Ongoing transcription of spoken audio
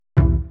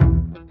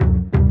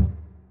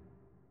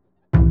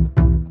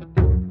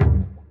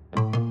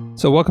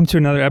So welcome to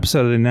another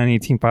episode of the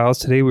 918 Files.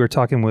 Today we were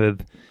talking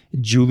with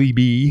Julie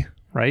B.,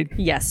 right?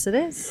 Yes, it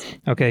is.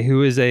 Okay,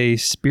 who is a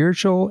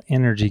spiritual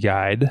energy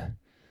guide,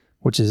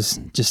 which is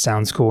just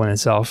sounds cool in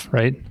itself,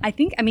 right?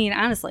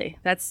 Honestly,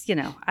 that's,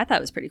 I thought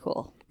it was pretty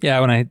cool. Yeah,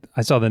 when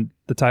I saw the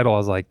title, I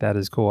was like, that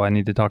is cool. I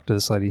need to talk to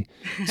this lady.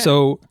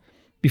 So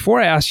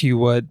before I ask you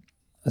what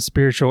a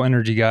spiritual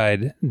energy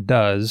guide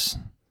does,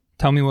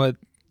 tell me what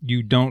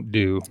you don't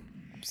do.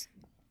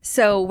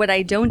 So what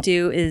I don't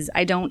do is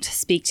I don't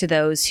speak to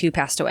those who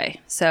passed away.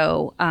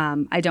 So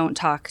I don't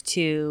talk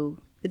to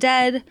the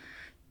dead,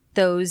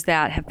 those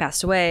that have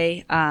passed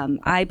away.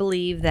 I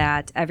believe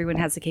that everyone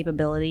has the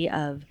capability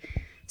of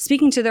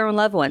speaking to their own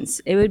loved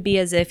ones. It would be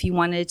as if you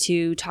wanted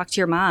to talk to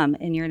your mom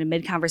and you're in a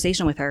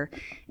mid-conversation with her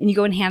and you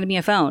go and hand me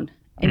a phone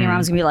and your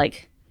mom's going to be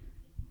like,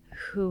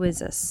 who is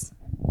this?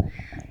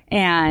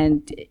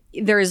 And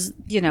there's,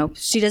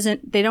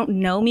 they don't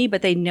know me,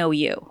 but they know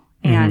you.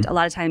 And a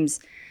lot of times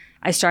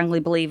I strongly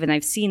believe, and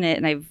I've seen it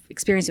and I've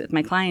experienced it with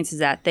my clients, is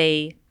that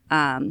they,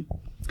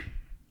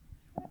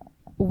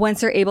 once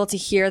they're able to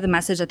hear the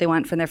message that they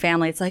want from their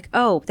family, it's like,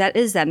 oh, that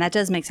is that. And that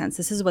does make sense.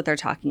 This is what they're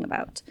talking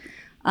about.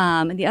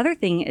 And the other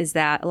thing is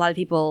that a lot of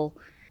people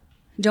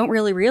don't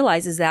really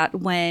realize is that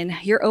when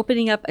you're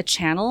opening up a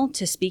channel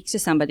to speak to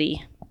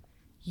somebody,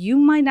 you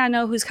might not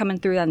know who's coming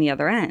through on the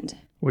other end.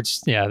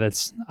 Which, yeah,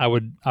 I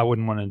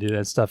wouldn't want to do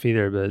that stuff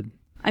either, but...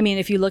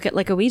 If you look at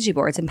like Ouija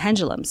boards and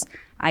pendulums,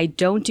 I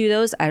don't do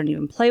those. I don't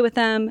even play with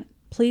them.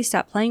 Please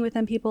stop playing with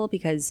them, people,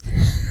 because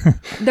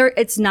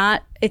it's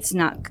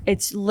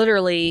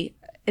literally,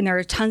 and there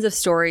are tons of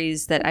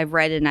stories that I've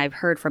read and I've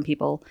heard from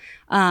people,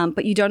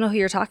 but you don't know who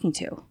you're talking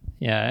to.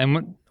 Yeah.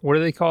 And what do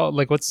they call it?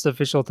 Like, what's the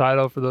official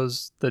title for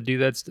those that do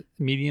that?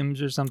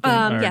 Mediums or something?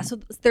 Yeah. So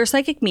they're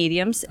psychic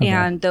mediums, okay.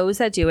 And those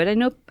that do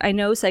it, I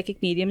know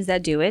psychic mediums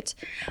that do it.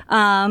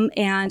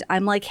 And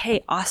I'm like,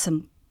 hey,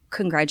 awesome.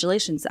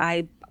 Congratulations.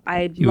 I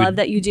love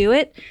that you do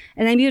it.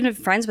 And I'm even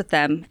friends with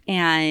them.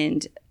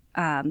 And,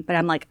 but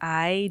I'm like,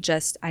 I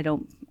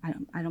don't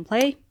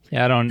play.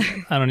 Yeah, I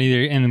don't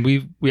either. And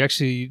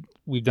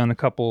we've done a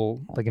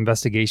couple like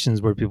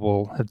investigations where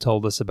people have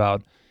told us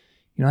about,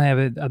 I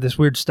have this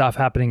weird stuff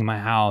happening in my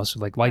house,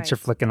 like lights are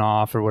flicking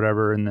off or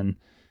whatever. And then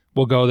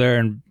we'll go there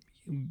and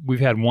we've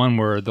had one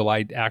where the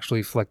light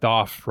actually flicked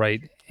off.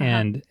 Right.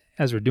 And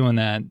as we're doing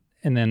that,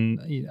 and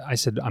then I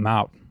said, I'm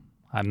out.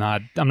 I'm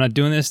not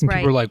doing this. And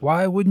people are like,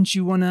 why wouldn't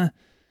you want to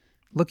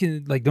look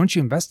at, like, don't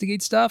you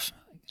investigate stuff?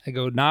 I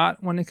go,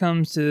 not when it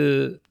comes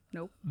to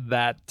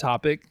that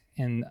topic.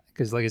 And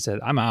because like I said,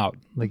 I'm out.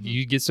 Like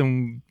you get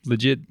some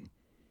legit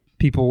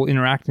people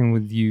interacting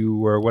with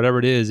you or whatever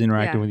it is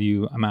interacting with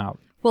you, I'm out.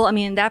 Well,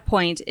 that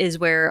point is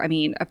where,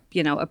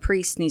 a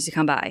priest needs to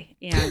come by.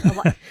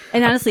 And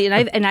and honestly,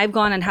 and I've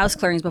gone on house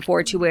clearings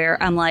before to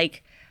where I'm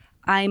like,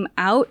 I'm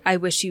out. I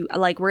wish you,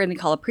 we're going to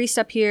call a priest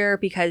up here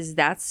because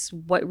that's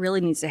what really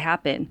needs to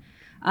happen.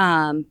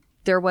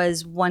 There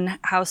was one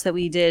house that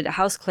we did a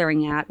house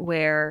clearing at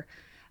where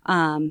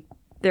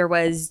there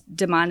was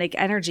demonic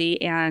energy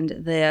and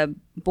the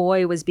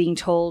boy was being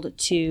told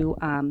to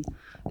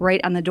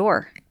write on the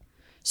door.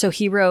 So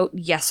he wrote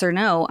yes or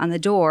no on the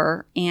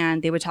door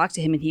and they would talk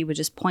to him and he would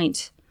just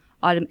point.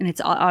 And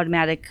it's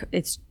automatic.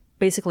 It's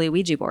basically a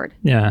Ouija board.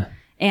 Yeah.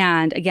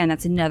 And again,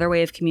 that's another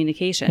way of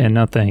communication. Yeah,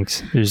 no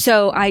thanks.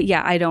 So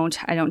I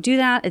don't do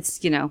that. It's,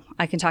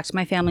 I can talk to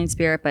my family in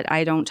spirit, but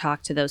I don't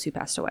talk to those who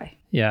passed away.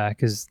 Yeah,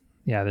 because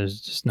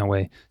there's just no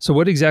way. So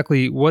what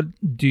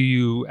do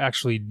you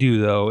actually do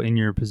though in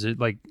your position,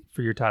 like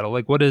for your title?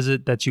 Like what is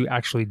it that you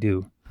actually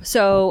do?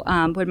 So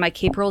when my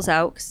cape rolls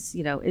out, 'cause,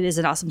 it is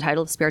an awesome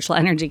title, Spiritual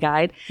Energy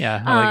Guide.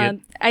 Yeah, I like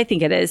it. I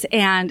think it is.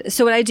 And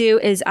so what I do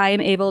is I am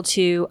able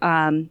to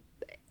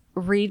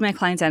read my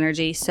client's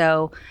energy.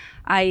 So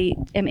I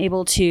am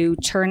able to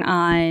turn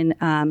on,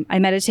 I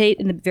meditate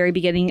in the very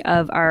beginning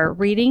of our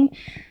reading,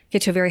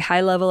 get to a very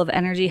high level of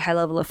energy, high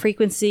level of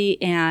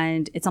frequency,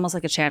 and it's almost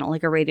like a channel,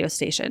 like a radio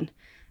station.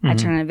 I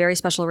turn on a very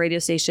special radio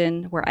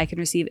station where I can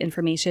receive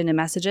information and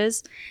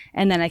messages,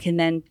 and then I can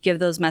then give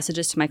those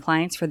messages to my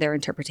clients for their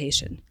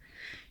interpretation.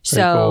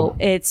 So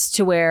it's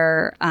to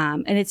where,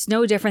 and it's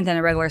no different than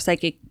a regular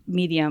psychic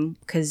medium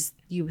because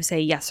you say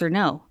yes or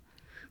no.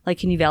 Like,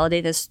 can you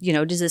validate this?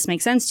 Does this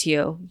make sense to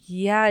you?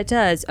 Yeah, it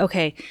does.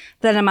 Okay,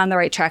 then I'm on the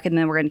right track and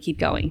then we're going to keep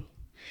going.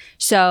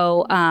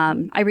 So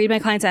I read my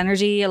client's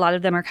energy. A lot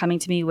of them are coming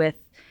to me with,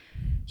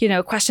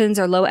 questions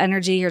or low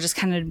energy or just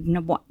kind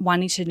of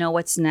wanting to know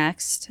what's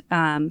next. So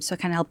I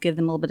kind of help give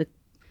them a little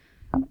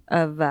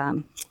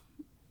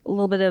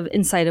bit of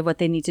insight of what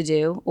they need to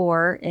do.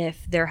 Or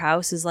if their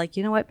house is like,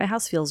 my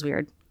house feels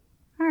weird.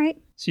 All right.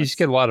 So you just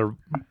get a lot of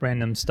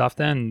random stuff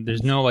then?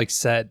 There's no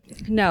set...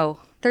 No,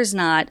 there's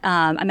not.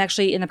 I'm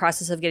actually in the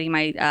process of getting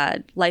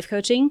my life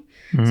coaching.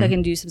 So I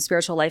can do some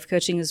spiritual life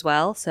coaching as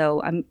well. So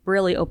I'm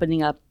really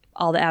opening up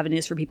all the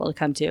avenues for people to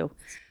come to.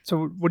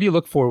 So what do you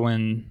look for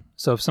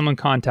so if someone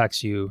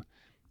contacts you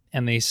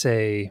and they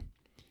say,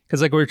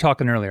 because like we were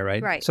talking earlier,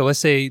 right? Right. So let's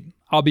say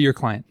I'll be your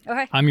client.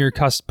 Okay. I'm your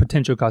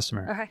potential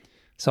customer. Okay.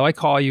 So I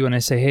call you and I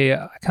say, hey,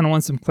 I kind of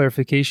want some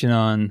clarification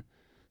on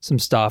some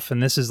stuff,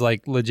 and this is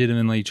like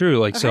legitimately true.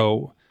 Like,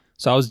 so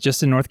I was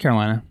just in North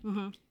Carolina,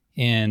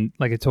 and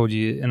like I told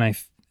you, and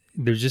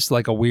there's just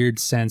like a weird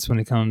sense when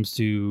it comes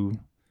to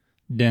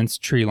dense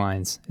tree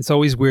lines. It's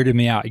always weirded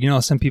me out. You know,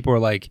 some people are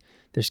like,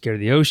 they're scared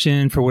of the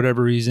ocean for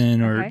whatever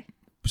reason, or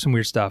some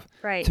weird stuff.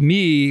 Right. To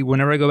me,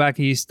 whenever I go back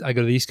east, I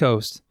go to the East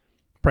Coast,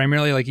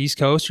 primarily like East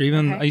Coast, or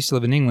even I used to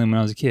live in England when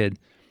I was a kid.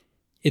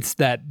 It's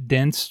that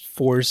dense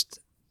forest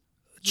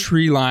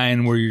tree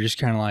line where you're just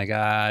kind of like,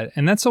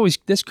 and that's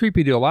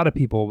creepy to a lot of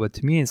people. But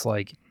to me, it's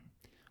like,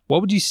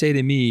 what would you say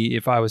to me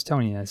if I was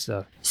telling you that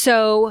stuff?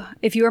 So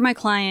if you were my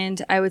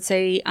client, I would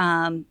say,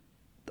 and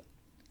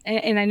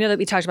I know that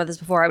we talked about this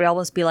before, I would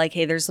almost be like,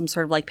 hey, there's some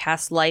sort of like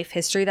past life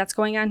history that's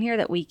going on here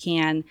that we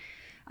can,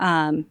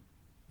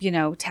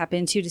 tap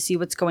into to see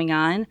what's going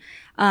on.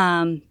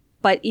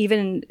 But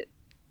even,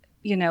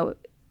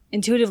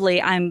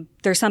 intuitively,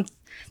 there's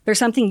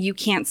something you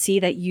can't see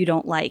that you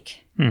don't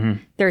like.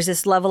 Mm-hmm. There's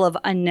this level of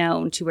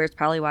unknown to where it's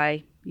probably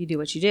why you do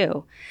what you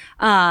do.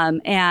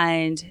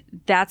 And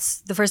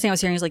that's the first thing I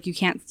was hearing is like, you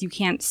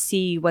can't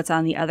see what's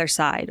on the other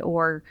side,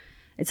 or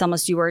it's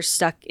almost you were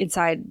stuck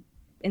inside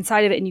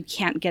of it and you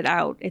can't get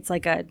out. It's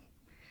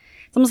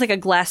almost like a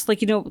glass,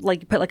 like,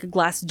 like you put like a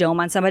glass dome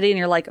on somebody and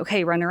you're like,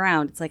 okay, run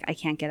around. It's like, I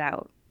can't get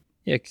out.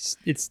 Yeah.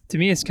 To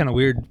me, it's kind of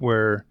weird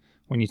where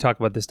when you talk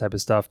about this type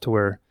of stuff to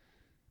where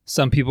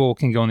some people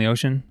can go in the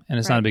ocean and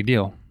it's not a big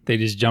deal. They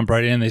just jump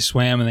right in, they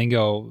swim and they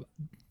go,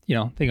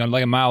 they go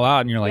like a mile out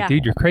and you're like,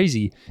 dude, you're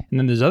crazy. And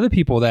then there's other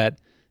people that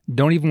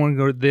don't even want to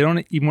go, they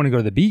don't even want to go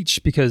to the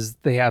beach because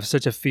they have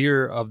such a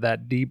fear of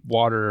that deep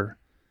water,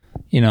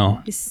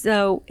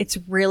 So it's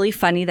really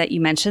funny that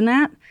you mentioned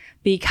that,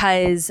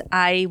 because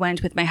I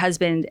went with my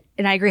husband,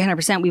 and I agree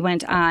 100%. We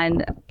went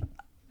on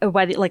a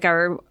wedding, like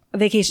our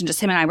vacation, just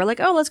him and I. We're like,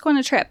 oh, let's go on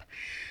a trip.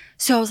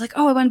 So I was like,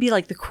 oh, I want to be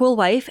like the cool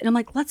wife. And I'm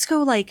like, let's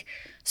go like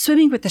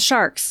swimming with the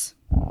sharks.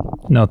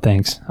 No,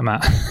 thanks. I'm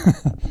out.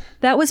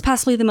 That was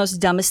possibly the most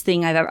dumbest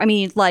thing I've ever,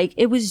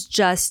 it was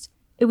just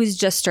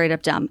straight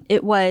up dumb.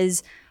 It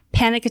was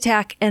panic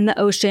attack in the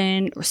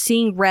ocean,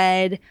 seeing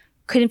red,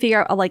 couldn't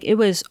figure out, like, it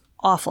was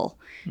awful.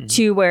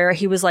 To where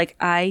he was like,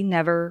 I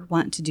never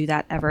want to do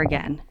that ever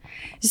again.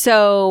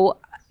 So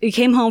we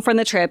came home from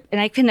the trip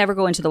and I could never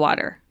go into the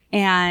water.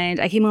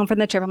 And I came home from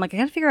the trip. I'm like, I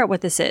got to figure out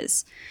what this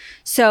is.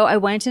 So I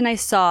went and I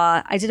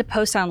did a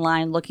post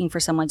online looking for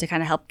someone to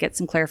kind of help get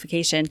some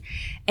clarification.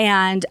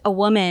 And a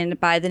woman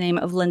by the name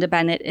of Linda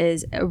Bennett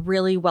is a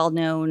really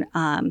well-known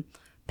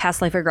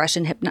past life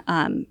regression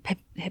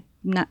hypnosis.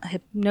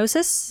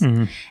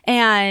 Mm-hmm.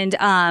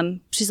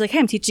 And she's like, hey,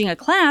 I'm teaching a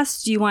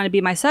class. Do you want to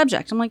be my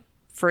subject? I'm like,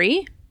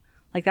 free?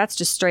 Like, that's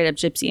just straight up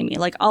gypsy in me.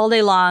 Like, all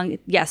day long,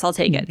 yes, I'll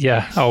take it.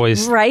 Yeah,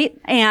 always. Right?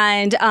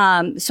 And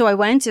so I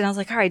went and I was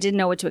like, all right, I didn't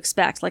know what to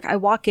expect. Like, I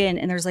walk in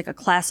and there's like a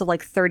class of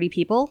like 30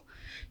 people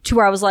to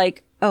where I was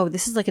like, oh,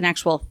 this is like an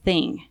actual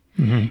thing.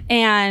 Mm-hmm.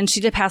 And she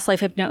did past life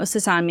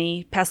hypnosis on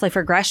me, past life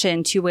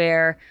regression, to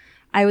where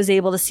I was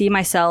able to see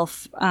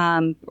myself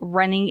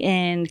running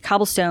in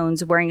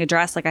cobblestones wearing a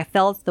dress. Like, I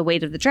felt the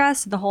weight of the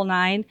dress, the whole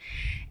nine.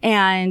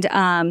 And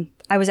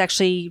I was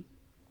actually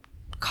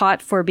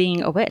caught for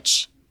being a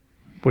witch.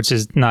 Which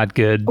is not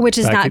good. Which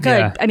is not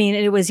good.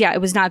 Yeah.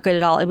 It was not good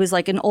at all. It was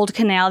like an old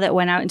canal that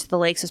went out into the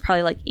lakes. It was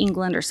probably like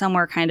England or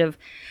somewhere kind of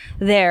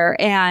there.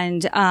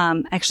 And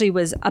actually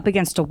was up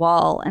against a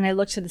wall. And I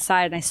looked to the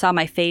side and I saw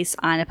my face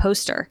on a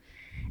poster.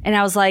 And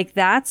I was like,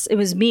 it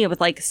was me with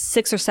like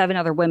 6 or 7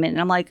 other women. And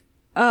I'm like,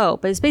 oh,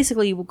 but it's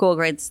basically Gold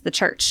Grades, the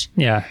church.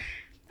 Yeah.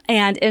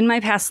 And in my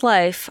past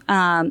life,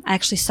 I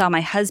actually saw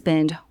my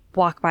husband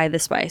walk by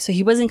this way. So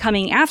he wasn't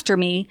coming after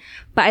me,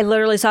 but I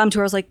literally saw him to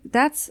where I was like,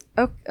 that's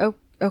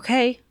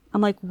okay.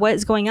 I'm like, what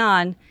is going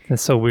on?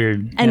 That's so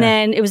weird. And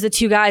then it was the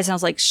 2 guys and I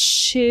was like,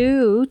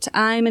 shoot,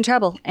 I'm in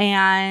trouble.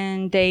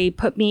 And they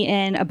put me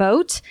in a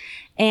boat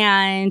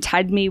and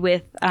tied me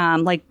with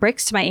like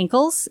bricks to my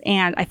ankles.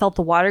 And I felt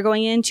the water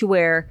going in to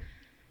where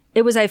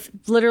it was, I've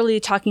literally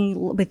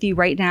talking with you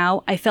right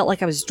now, I felt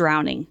like I was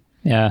drowning.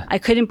 Yeah. I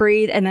couldn't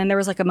breathe. And then there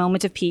was like a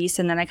moment of peace.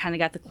 And then I kind of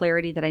got the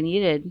clarity that I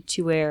needed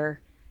to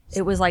where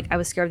it was like I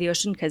was scared of the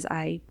ocean because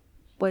I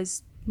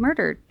was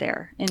murdered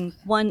there in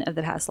one of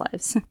the past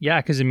lives.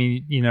 Yeah, because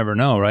you never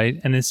know, right?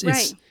 And it's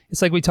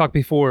like we talked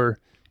before,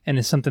 and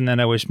it's something that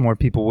I wish more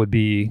people would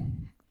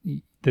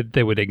that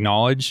they would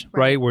acknowledge,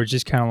 right? Where it's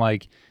just kind of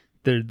like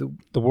the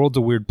world's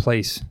a weird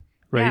place,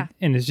 right? Yeah.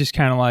 And it's just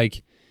kind of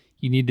like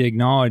you need to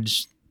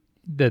acknowledge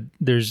that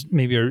there's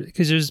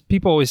because there's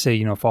people always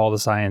say, follow the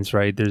science,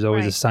 right? There's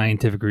always a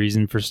scientific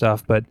reason for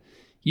stuff, but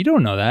you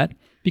don't know that.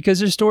 Because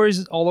there's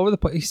stories all over the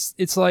place.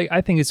 It's like,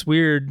 I think it's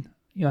weird.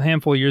 A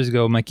handful of years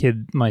ago,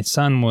 my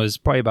son was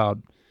probably about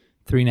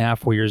 3.5,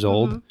 4 years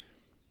old. Mm-hmm.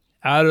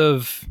 Out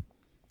of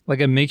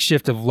like a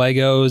makeshift of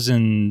Legos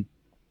and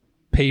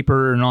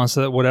paper and all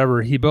that,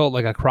 whatever, he built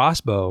like a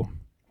crossbow.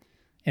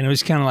 And it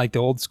was kind of like the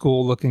old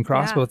school looking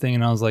crossbow thing.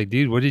 And I was like,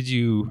 dude, where did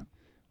you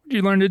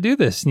learn to do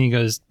this? And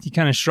he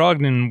kind of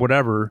shrugged and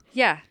whatever.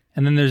 Yeah.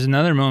 And then there's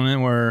another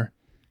moment where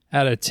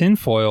out of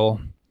tinfoil,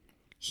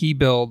 he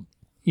built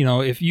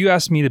if you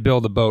ask me to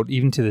build a boat,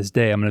 even to this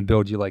day, I'm going to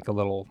build you like a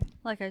little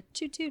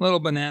toot-toot. Little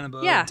banana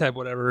boat type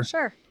whatever.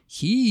 Sure.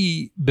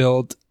 He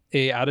built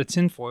out of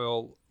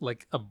tinfoil,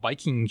 like a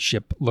Viking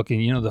ship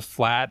looking, the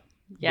flat,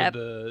 Yep.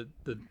 the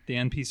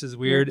end piece is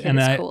weird. And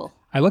cool.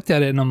 I looked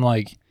at it and I'm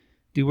like,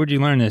 dude, where'd you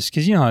learn this?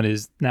 Because you know how it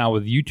is now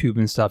with YouTube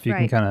and stuff, you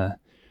can kind of,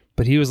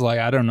 but he was like,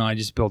 I don't know, I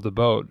just built a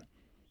boat.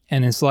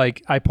 And it's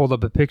like, I pulled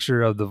up a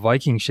picture of the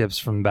Viking ships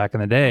from back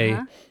in the day.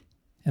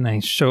 And I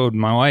showed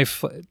my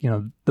wife,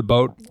 the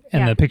boat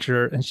and the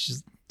picture, and she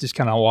just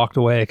kind of walked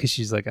away because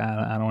she's like,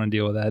 I don't want to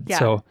deal with that. Yeah.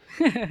 So,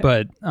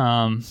 but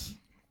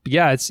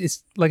yeah,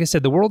 it's like I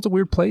said, the world's a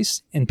weird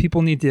place, and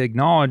people need to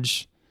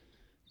acknowledge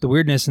the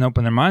weirdness and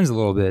open their minds a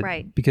little bit.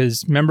 Right.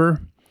 Because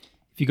remember,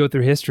 if you go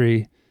through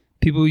history,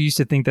 people used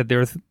to think that the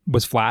Earth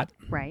was flat.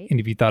 Right. And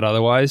if you thought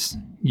otherwise,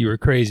 you were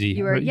crazy.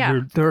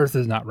 The Earth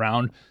is not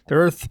round. The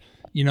Earth,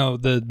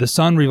 the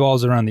sun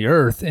revolves around the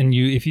Earth, and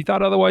if you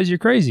thought otherwise, you're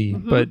crazy.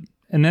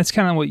 And that's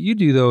kind of what you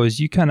do, though, is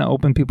you kind of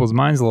open people's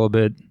minds a little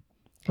bit,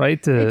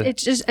 right?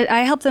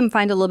 I help them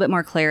find a little bit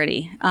more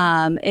clarity.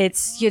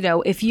 It's,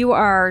 if you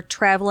are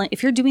traveling,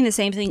 if you're doing the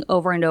same thing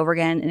over and over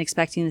again and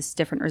expecting this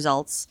different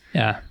results,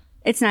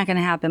 it's not going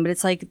to happen. But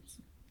it's like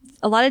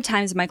a lot of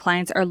times my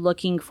clients are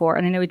looking for,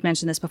 and I know we'd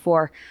mentioned this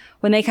before,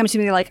 when they come to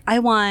me, they're like, I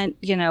want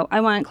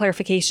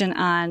clarification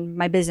on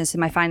my business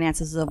and my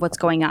finances of what's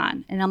going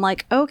on. And I'm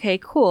like, okay,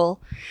 cool.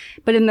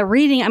 But in the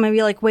reading, I'm going to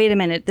be like, wait a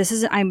minute,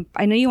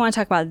 I know you want to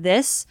talk about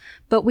this,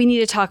 but we need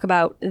to talk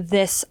about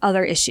this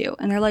other issue.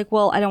 And they're like,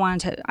 well, I don't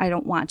want to.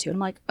 And I'm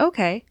like,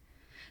 okay.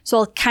 So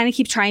I'll kind of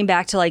keep trying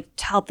back to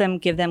help them,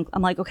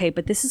 I'm like, okay,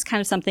 but this is kind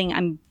of something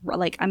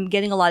I'm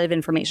getting a lot of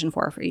information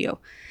for you.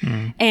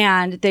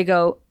 And they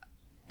go,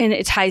 and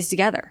it ties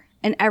together.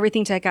 And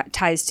everything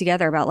ties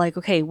together about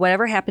okay,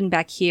 whatever happened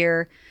back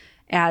here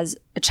as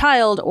a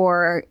child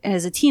or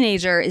as a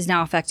teenager is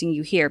now affecting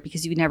you here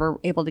because you were never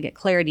able to get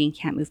clarity and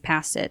can't move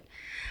past it.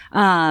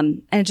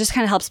 And it just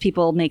kind of helps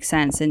people make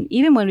sense. And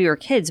even when we were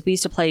kids, we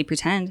used to play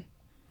pretend.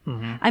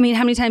 I mean,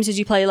 how many times did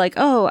you play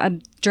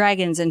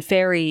dragons and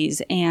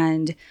fairies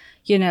and,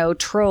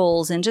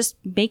 trolls and just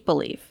make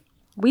believe?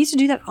 We used to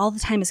do that all the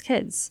time as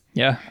kids.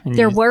 Yeah.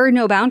 There were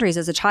no boundaries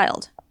as a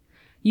child.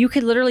 You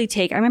could literally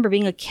I remember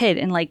being a kid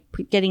and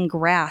getting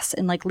grass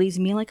and leaves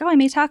and being like, oh, I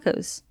made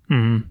tacos.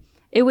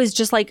 It was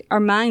just our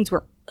minds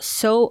were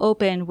so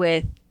open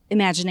with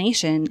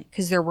imagination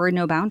because there were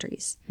no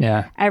boundaries.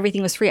 Yeah.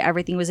 Everything was free.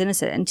 Everything was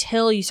innocent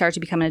until you start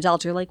to become an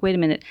adult. You're like, wait a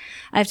minute,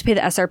 I have to pay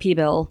the SRP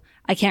bill.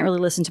 I can't really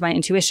listen to my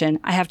intuition.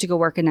 I have to go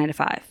work a 9 to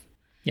 5.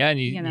 Yeah. And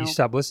you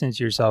stop listening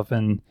to yourself.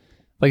 And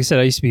like I said,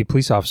 I used to be a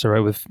police officer,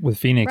 right, with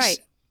Phoenix.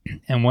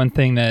 Right. And one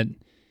thing that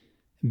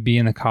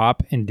being a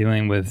cop and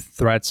dealing with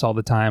threats all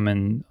the time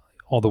and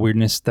all the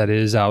weirdness that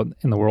is out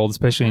in the world,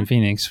 especially in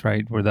Phoenix,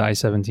 right, where the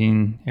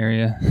I-17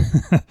 area.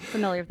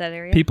 Familiar with that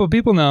area?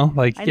 People know,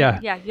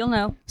 Yeah, you'll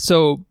know.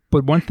 So,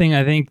 but one thing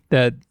I think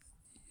that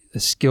a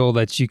skill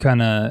that you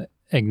kind of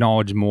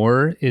acknowledge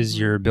more is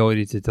your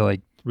ability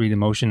to read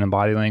emotion and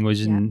body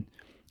language, and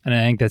I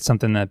think that's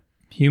something that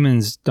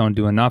humans don't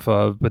do enough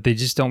of, but they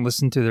just don't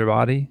listen to their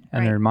body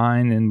and their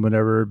mind and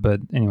whatever. But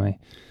anyway.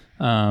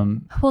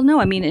 Well, no,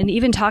 I mean, and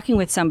even talking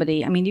with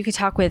somebody, I mean, you could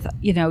talk with,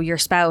 your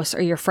spouse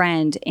or your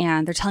friend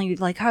and they're telling you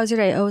how's your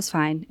day? Oh, it's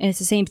fine. And it's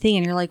the same thing.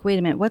 And you're like, wait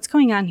a minute, what's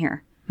going on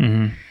here?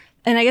 And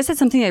I guess that's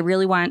something I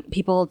really want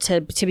people to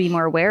be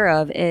more aware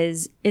of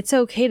is it's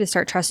okay to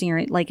start trusting your,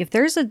 if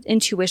there's an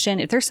intuition,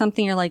 if there's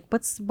something you're like,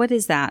 what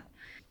is that?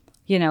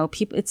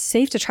 People, it's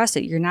safe to trust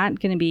it. You're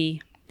not going to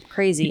be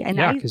crazy. And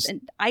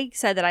I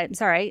said that I'm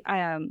sorry.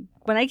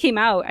 When I came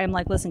out, I'm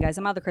like, listen, guys,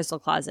 I'm out of the crystal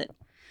closet.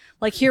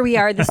 Here we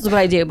are. This is what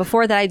I do.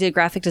 Before that, I did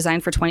graphic design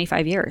for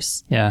 25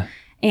 years. Yeah.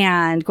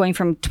 And going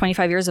from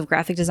 25 years of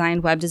graphic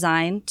design, web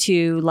design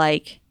to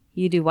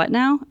you do what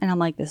now? And I'm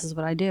like, this is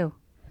what I do.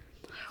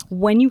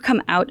 When you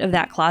come out of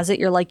that closet,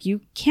 you're like,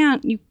 you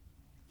can't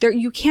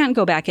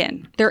go back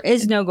in. There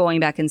is no going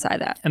back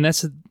inside that. And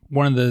that's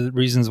one of the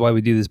reasons why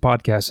we do this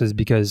podcast is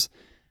because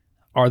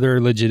are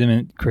there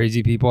legitimate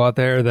crazy people out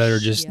there that are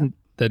just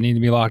that need to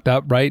be locked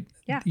up, right?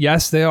 Yeah.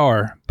 Yes, they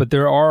are. But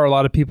there are a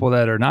lot of people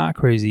that are not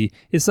crazy.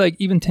 It's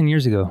even 10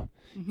 years ago.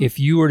 If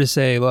you were to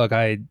say, look,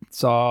 I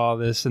saw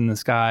this in the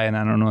sky and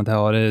I don't know what the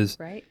hell it is,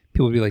 right?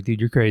 People would be like, dude,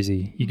 you're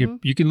crazy.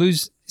 You could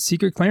lose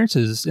secret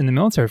clearances in the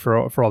military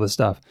for all this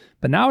stuff.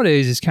 But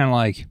nowadays, it's kind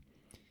of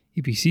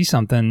if you see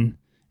something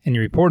and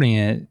you're reporting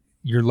it,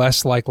 you're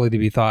less likely to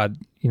be thought,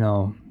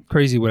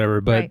 crazy,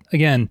 whatever. But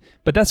again,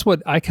 that's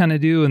what I kind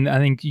of do. And I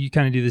think you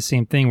kind of do the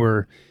same thing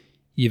where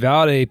you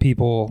validate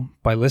people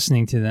by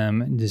listening to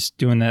them and just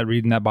doing that,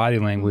 reading that body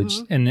language.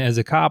 And as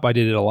a cop, I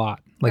did it a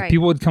lot.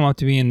 People would come up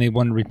to me and they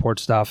wanted to report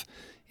stuff.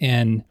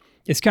 And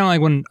it's kind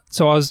of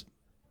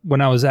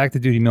when I was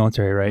active duty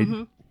military,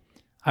 right?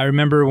 I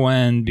remember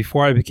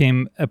before I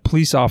became a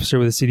police officer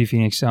with the city of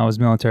Phoenix, I was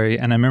military.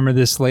 And I remember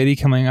this lady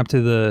coming up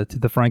to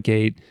the front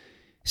gate,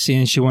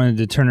 seeing she wanted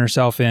to turn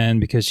herself in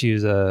because she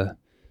was I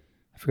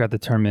forgot the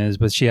term is,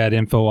 but she had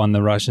info on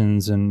the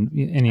Russians. And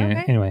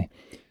anyway,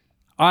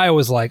 I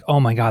was like, oh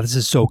my God, this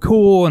is so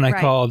cool. And I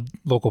Right. called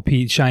local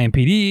Cheyenne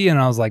PD and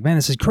I was like, man,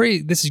 this is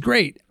great. This is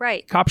great.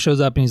 Right. Cop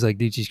shows up and he's like,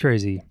 dude, she's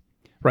crazy.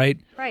 Right.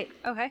 Right.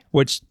 Okay.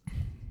 Which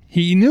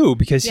he knew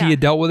because Yeah. he had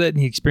dealt with it and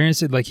he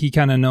experienced it. Like he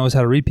kind of knows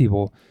how to read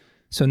people.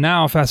 So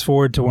now fast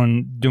forward to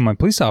when doing my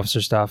police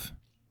officer stuff,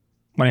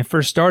 when I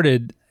first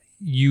started,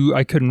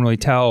 I couldn't really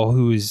tell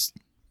who was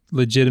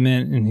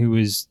legitimate and who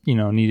was,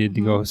 needed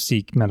to go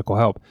seek medical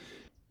help.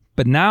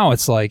 But now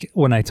it's like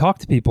when I talk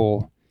to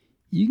people,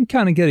 you can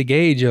kind of get a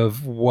gauge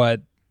of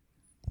what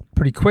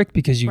pretty quick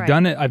because you've Right.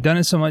 done it. I've done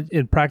it so much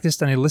in practice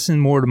and I listen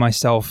more to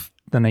myself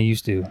than I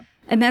used to.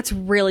 And that's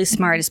really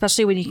smart,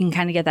 especially when you can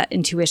kind of get that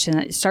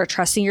intuition, start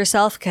trusting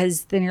yourself,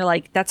 because then you're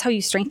like, that's how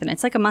you strengthen it.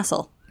 It's like a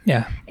muscle.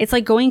 Yeah. It's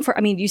like going for,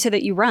 you said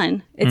that you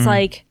run. It's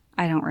like,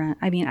 I don't run.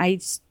 I'm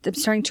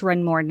starting to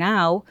run more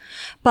now,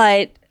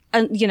 but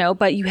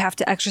but you have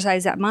to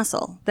exercise that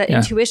muscle, that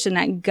intuition,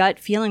 that gut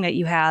feeling that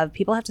you have.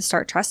 People have to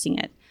start trusting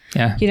it.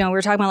 Yeah. We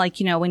were talking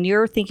about when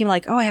you're thinking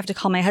like, oh, I have to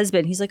call my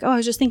husband. He's like, oh, I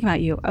was just thinking about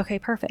you. Okay,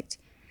 perfect.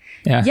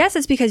 Yeah. Yes,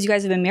 it's because you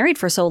guys have been married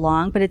for so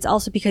long, but it's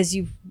also because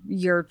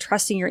you're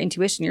trusting your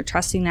intuition. You're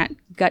trusting that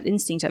gut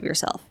instinct of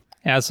yourself.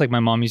 Yeah, it's like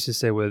my mom used to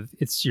say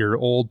it's your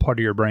old part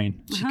of your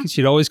brain.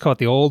 She'd always call it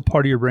the old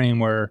part of your brain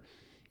where...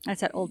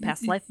 That's that old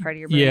past life part of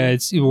your brain. Yeah,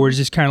 it's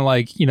just kind of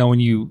like, when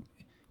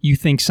you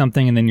think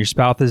something and then your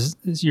spouse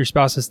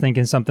is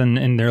thinking something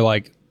and they're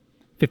like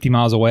 50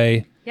 miles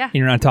away. Yeah. And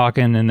you're not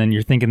talking and then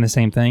you're thinking the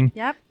same thing.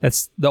 Yep.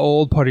 That's the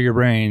old part of your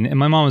brain. And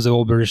my mom was an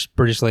old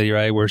British lady,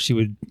 right? Where she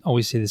would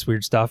always say this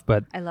weird stuff,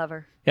 but I love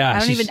her. Yeah, I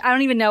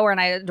don't even know her and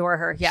I adore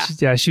her.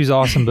 Yeah. She was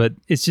awesome, but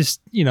it's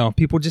just,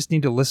 people just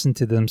need to listen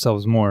to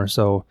themselves more.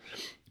 So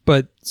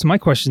my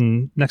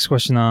next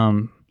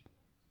question,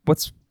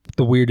 what's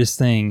the weirdest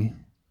thing?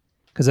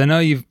 Because I know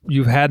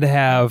you've had to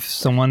have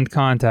someone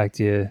contact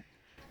you.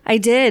 I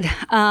did.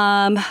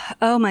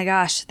 Oh my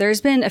gosh, there's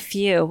been a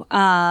few.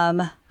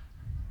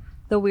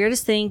 The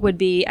weirdest thing would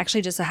be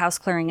actually just a house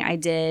clearing I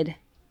did.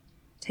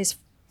 Today's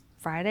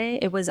Friday.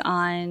 It was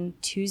on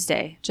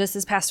Tuesday, just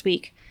this past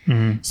week.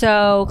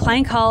 So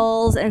client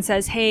calls and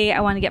says, hey, I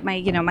want to get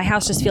my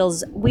house just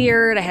feels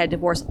weird. I had a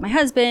divorce with my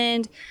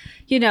husband,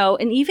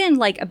 and even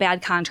like a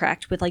bad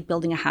contract with like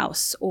building a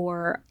house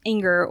or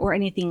anger or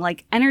anything,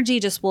 like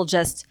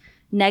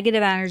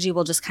negative energy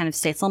will just kind of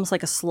stay. It's almost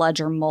like a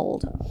sludge or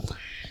mold.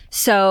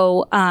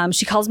 So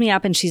she calls me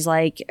up and she's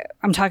like,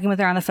 I'm talking with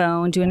her on the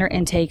phone, doing her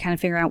intake, kind of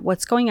figuring out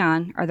what's going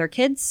on. Are there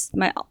kids?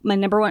 My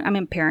number one, I'm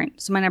a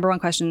parent. So my number one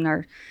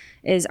question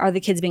is, are the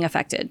kids being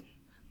affected?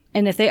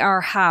 And if they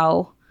are,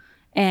 how?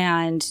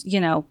 And,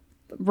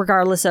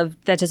 regardless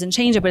of, that doesn't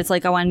change it, but it's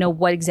like, I want to know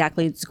what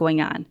exactly is going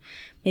on.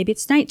 Maybe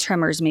it's night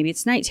tremors. Maybe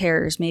it's night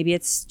terrors. Maybe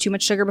it's too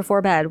much sugar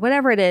before bed.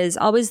 Whatever it is,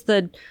 always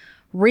the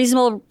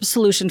reasonable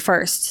solution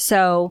first.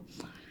 So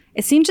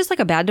it seemed just like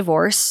a bad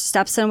divorce.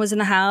 Stepson was in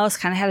the house,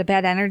 kind of had a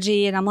bad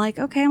energy. And I'm like,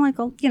 okay,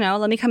 well,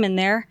 let me come in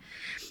there.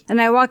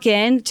 And I walk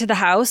in to the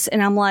house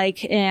and I'm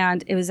like,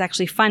 and it was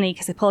actually funny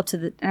because I pull up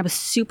and I was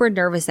super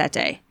nervous that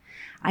day.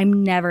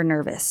 I'm never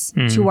nervous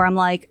to where I'm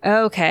like,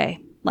 okay,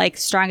 like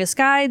strongest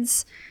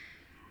guides,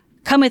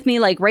 come with me.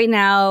 Like right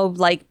now,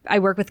 like I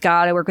work with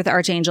God, I work with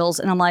archangels.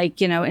 And I'm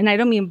like, and I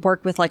don't mean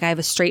work with like I have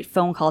a straight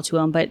phone call to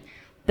them, but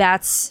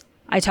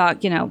I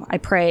talk, I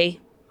pray.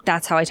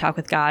 That's how I talk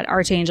with God.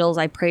 Archangels,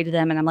 I pray to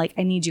them and I'm like,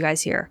 I need you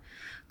guys here.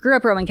 Grew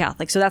up Roman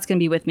Catholic, so that's going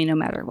to be with me no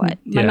matter what.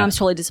 My mom's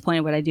totally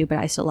disappointed what I do, but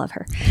I still love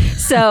her.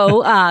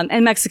 So,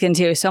 and Mexican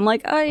too. So I'm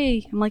like,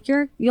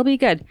 you'll be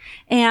good.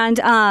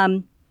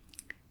 And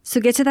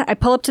so get to that. I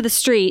pull up to the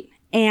street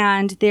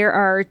and there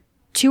are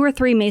 2 or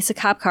 3 Mesa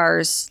cop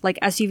cars, like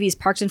SUVs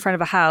parked in front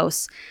of a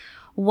house.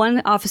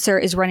 One officer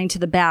is running to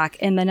the back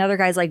and another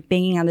guy's like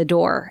banging on the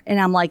door. And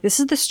I'm like, this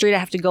is the street I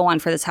have to go on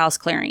for this house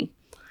clearing.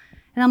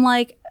 And I'm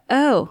like,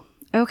 oh,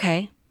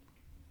 okay.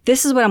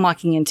 This is what I'm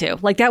walking into.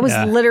 Like that was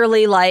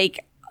literally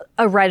like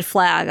a red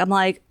flag. I'm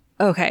like,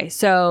 okay.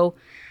 So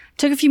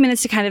took a few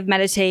minutes to kind of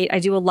meditate. I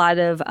do a lot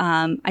of,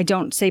 I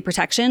don't say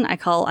protection.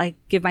 I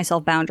give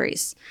myself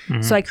boundaries.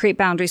 So I create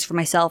boundaries for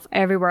myself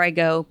everywhere I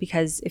go,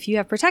 because if you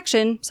have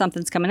protection,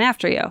 something's coming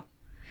after you.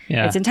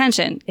 Yeah. It's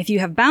intention. If you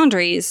have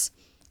boundaries,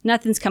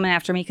 nothing's coming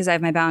after me because I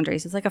have my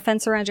boundaries. It's like a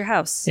fence around your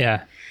house.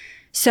 Yeah.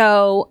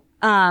 So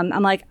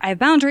I'm like, I have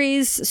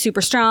boundaries,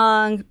 super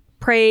strong,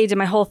 prayed, did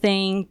my whole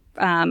thing.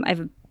 I have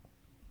a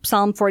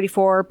Psalm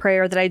 44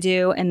 prayer that I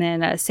do, and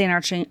then a St.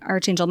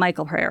 Archangel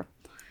Michael prayer.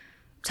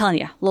 I'm telling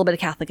you, a little bit of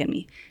Catholic in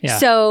me. Yeah.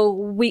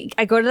 So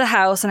I go to the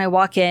house and I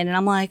walk in and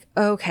I'm like,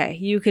 okay,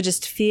 you could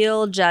just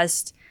feel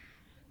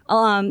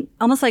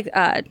almost like,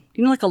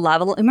 like a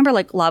lava, remember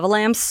like lava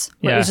lamps?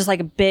 Where it was just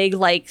like a big,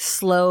 like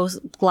slow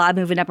glob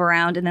moving up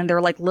around, and then there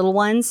were like little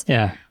ones.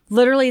 Yeah.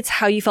 Literally, it's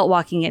how you felt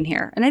walking in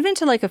here. And I've been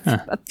to like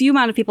a few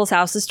amount of people's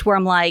houses to where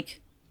I'm like,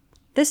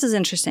 this is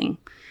interesting.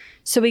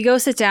 So we go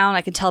sit down.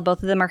 I can tell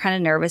both of them are kind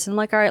of nervous. And I'm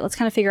like, all right, let's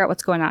kind of figure out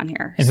what's going on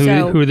here. And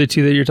who are the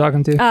 2 that you're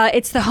talking to?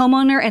 It's the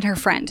homeowner and her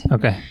friend.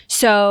 Okay.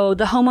 So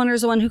the homeowner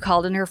is the one who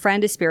called, and her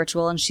friend is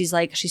spiritual. And she's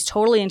like, she's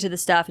totally into the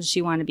stuff and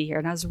she wanted to be here.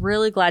 And I was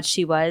really glad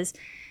she was,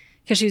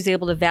 because she was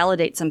able to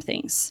validate some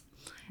things.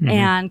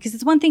 And because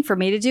it's one thing for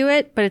me to do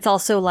it, but it's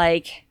also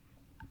like,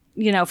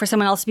 you know, for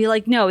someone else to be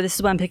like, no, this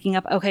is what I'm picking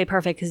up. Okay,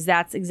 perfect. Because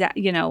that's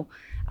you know,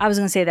 I was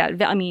going to say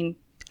that. I mean,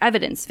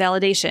 evidence,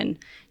 validation,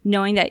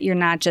 knowing that you're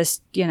not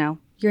just, you know,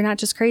 you're not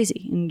just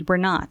crazy, and we're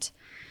not.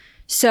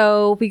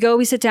 So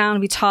we sit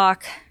down, we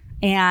talk,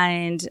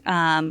 and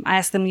I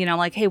ask them, you know,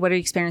 like, hey, what are you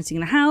experiencing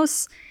in the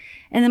house?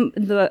 And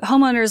then the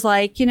homeowner's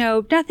like, you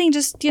know, nothing,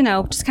 just, you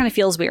know, just kind of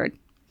feels weird.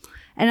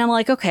 And I'm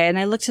like, okay. And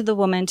I look to the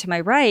woman to my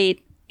right,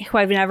 who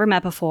I've never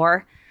met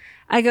before.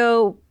 I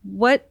go,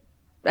 what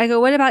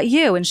about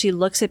you? And she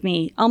looks at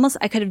me, almost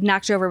I could have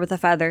knocked her over with a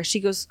feather. She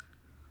goes,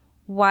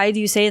 why do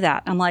you say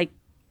that? I'm like,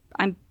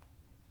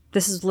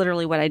 this is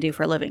literally what I do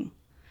for a living.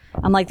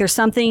 I'm like, there's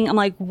something, I'm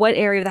like, what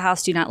area of the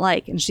house do you not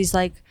like? And she's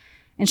like,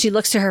 and she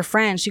looks to her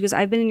friend. She goes,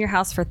 I've been in your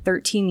house for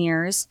 13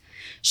 years.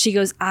 She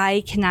goes,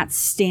 I cannot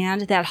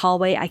stand that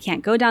hallway. I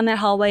can't go down that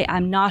hallway.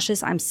 I'm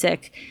nauseous. I'm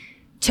sick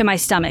to my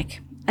stomach.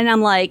 And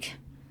I'm like,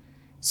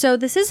 so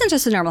this isn't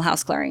just a normal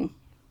house clearing.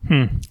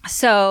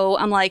 So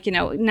I'm like, you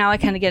know, now I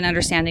kind of get an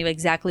understanding of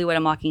exactly what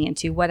I'm walking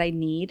into, what I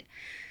need,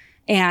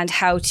 and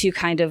how to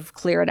kind of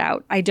clear it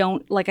out. I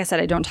don't, like I said,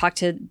 I don't talk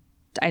to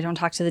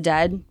the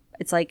dead.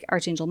 It's like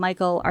Archangel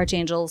Michael,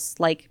 archangels,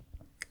 like,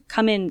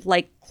 come in,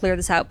 like, clear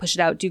this out, push it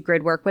out, do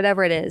grid work,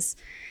 whatever it is.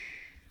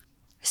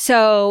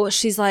 So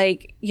she's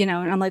like, you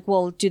know, and I'm like,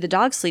 well, do the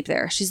dogs sleep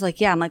there? She's like,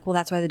 yeah. I'm like, well,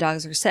 that's why the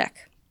dogs are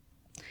sick.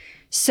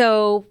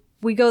 So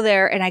we go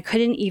there, and I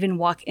couldn't even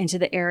walk into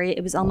the area.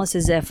 It was almost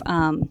as if,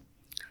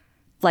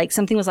 like,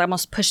 something was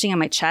almost pushing on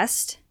my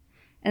chest.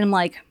 And I'm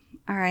like,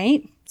 all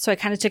right. So I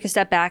kind of took a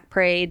step back,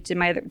 prayed, did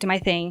my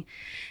thing.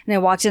 And I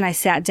walked in, I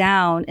sat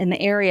down in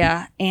the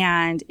area,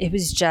 and it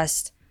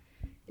just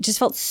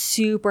felt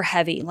super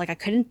heavy. Like I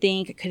couldn't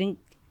think,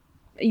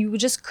 you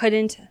just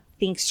couldn't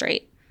think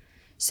straight.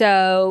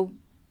 So,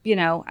 you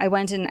know, I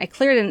went and I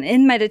cleared it. And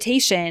in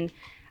meditation,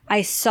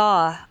 I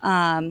saw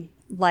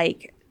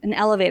like an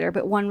elevator,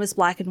 but one was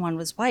black and one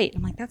was white.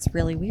 I'm like, that's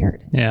really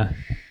weird. Yeah.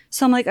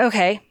 So I'm like,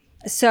 okay.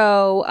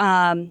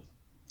 So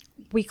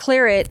we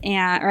clear it,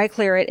 or I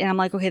clear it, and I'm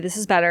like, okay, this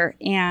is better.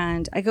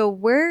 And I go,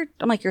 where?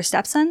 I'm like, your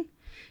stepson?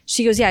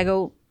 She goes, yeah. I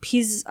go,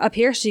 he's up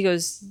here? She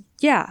goes,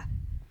 yeah.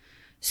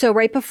 So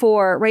right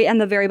on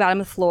the very bottom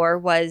of the floor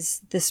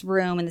was this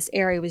room, and this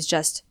area was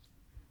just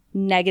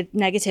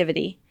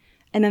negativity.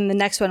 And then the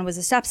next one was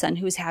a stepson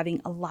who was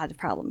having a lot of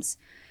problems.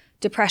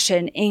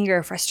 Depression,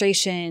 anger,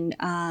 frustration,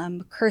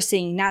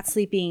 cursing, not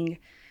sleeping,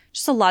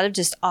 just a lot of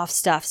just off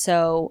stuff.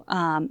 So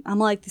I'm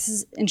like, this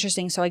is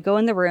interesting. So I go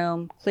in the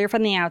room, clear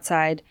from the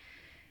outside.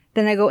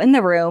 Then I go in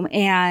the room,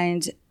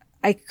 and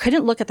I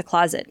couldn't look at the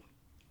closet,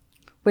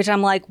 which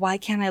I'm like, why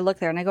can't I look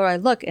there? And I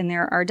look, and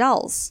there are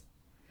dolls.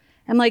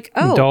 I'm like,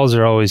 oh. Dolls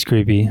are always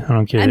creepy. I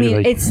don't care. I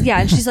mean,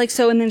 yeah. And she's like,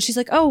 and then she's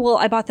like, oh, well,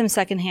 I bought them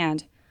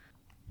secondhand.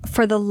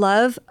 For the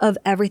love of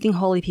everything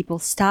holy, people,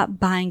 stop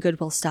buying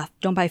Goodwill stuff.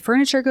 Don't buy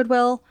furniture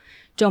Goodwill.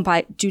 Do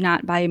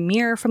not buy a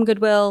mirror from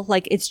Goodwill.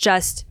 Like, it's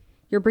just,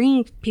 you're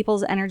bringing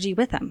people's energy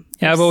with them.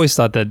 Yeah, I've always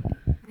thought that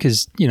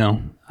because, you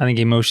know, I think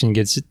emotion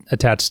gets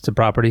attached to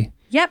property.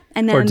 Yep.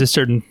 And then, or to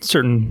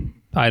certain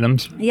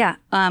items. Yeah.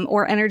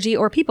 Or energy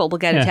or people will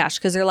get attached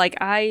because they're like,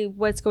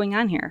 what's going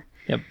on here?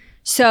 Yep.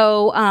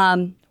 So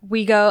I'm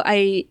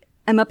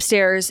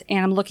upstairs,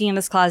 and I'm looking in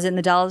this closet, and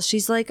the dolls,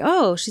 she's like,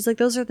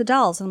 those are the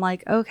dolls. And I'm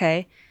like,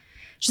 okay.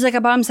 She's like, I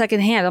bought them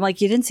secondhand. I'm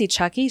like, you didn't see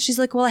Chucky? She's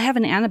like, well, I have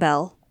an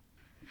Annabelle.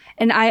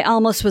 And I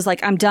almost was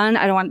like, I'm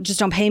done. Just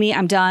don't pay me.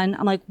 I'm done.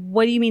 I'm like,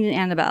 what do you mean an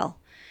Annabelle?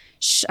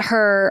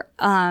 Her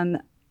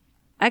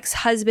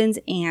ex-husband's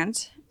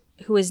aunt,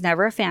 who was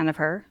never a fan of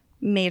her,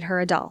 made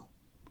her a doll.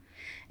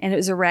 And it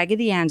was a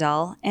Raggedy Ann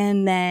doll.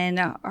 And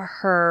then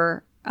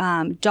her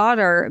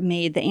daughter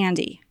made the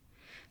Andy.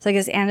 So I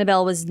guess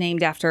Annabelle was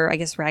named after, I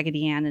guess,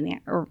 Raggedy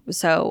Ann.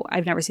 So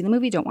I've never seen the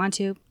movie. Don't want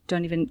to.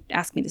 Don't even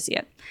ask me to see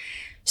it.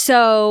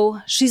 So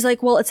she's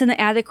like, well, it's in the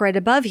attic right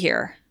above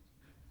here.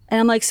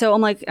 And I'm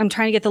like, I'm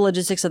trying to get the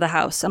logistics of the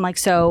house. I'm like,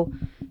 so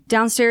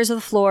downstairs of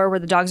the floor where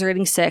the dogs are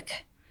getting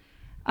sick,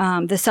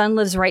 the son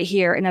lives right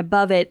here. And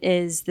above it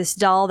is this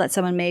doll that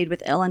someone made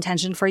with ill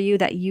intention for you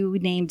that you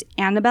named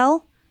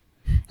Annabelle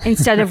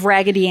instead of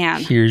Raggedy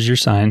Ann. Here's your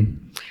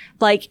sign.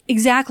 Like,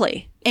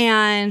 exactly.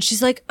 And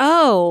she's like,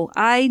 oh,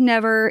 I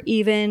never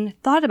even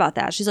thought about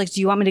that. She's like,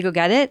 do you want me to go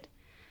get it?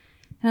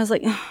 And I was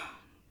like,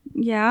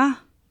 yeah.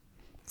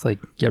 It's like,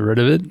 get rid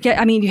of it.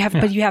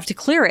 But you have to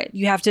clear it.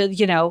 You have to,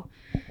 you know.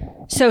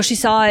 So she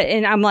saw it,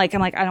 and I'm like,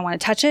 I don't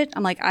want to touch it.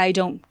 I'm like, I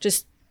don't,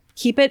 just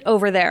keep it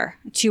over there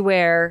to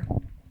where,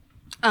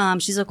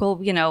 she's like, well,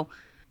 you know,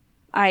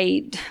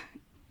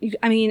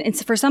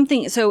 it's for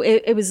something. So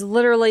it was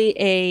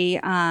literally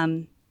I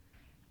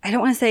don't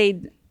want to say,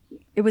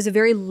 it was a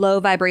very low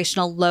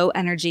vibrational, low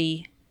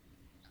energy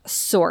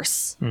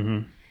source.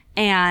 Mm-hmm.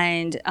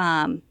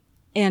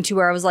 And to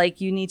where I was like,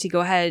 you need to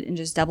go ahead and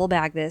just double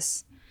bag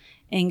this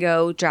and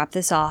go drop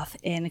this off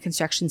in a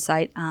construction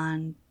site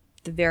on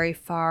the very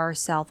far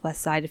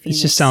southwest side of Phoenix.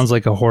 It just sounds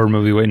like a horror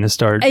movie waiting to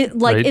start. It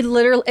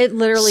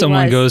literally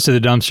someone was. goes to the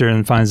dumpster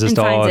and finds this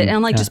doll. Finds it. And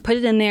I'm like, just put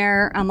it in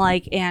there. I'm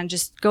like, and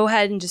just go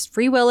ahead and just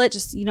free will it.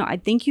 Just, I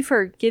thank you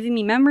for giving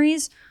me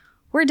memories.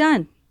 We're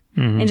done.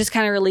 And just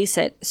kind of release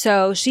it.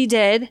 So she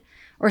did,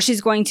 or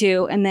she's going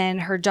to. And then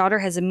her daughter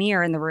has a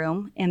mirror in the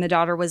room. And the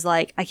daughter was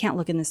like, I can't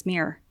look in this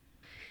mirror.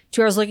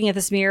 2 hours looking at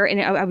this mirror,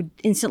 and I would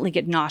instantly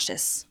get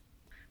nauseous.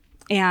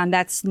 And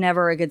that's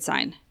never a good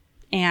sign.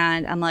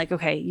 And I'm like,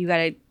 okay, you got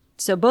to.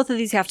 So both of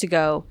these have to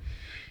go.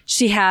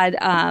 She had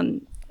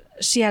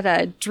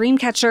a dream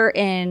catcher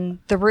in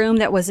the room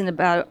that wasn't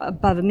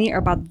above a mirror,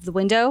 above the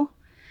window.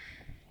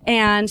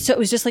 And so it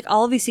was just like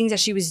all of these things that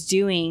she was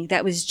doing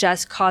that was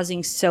just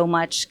causing so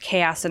much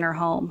chaos in her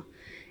home.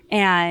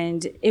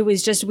 And it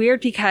was just weird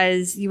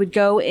because you would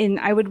go in,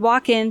 I would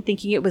walk in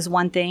thinking it was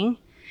one thing,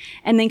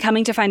 and then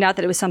coming to find out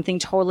that it was something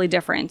totally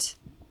different.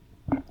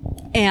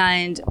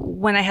 And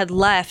when I had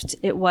left,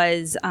 it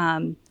was,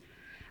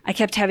 I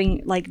kept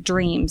having like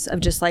dreams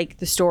of just like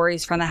the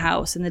stories from the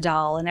house and the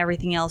doll and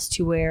everything else,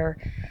 to where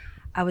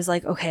I was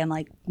like, okay, I'm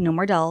like, no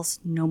more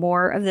dolls, no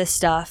more of this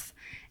stuff.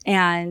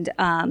 And,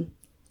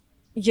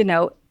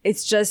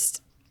 it's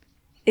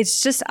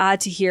just odd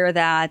to hear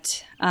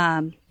that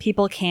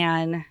people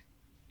can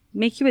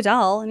make you a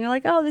doll and you're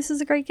like, oh, this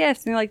is a great gift.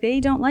 And you're like, they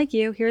don't like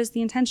you. Here's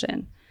the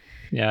intention.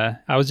 Yeah.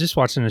 I was just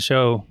watching a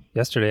show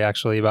yesterday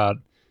actually about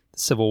the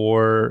Civil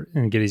War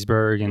in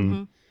Gettysburg,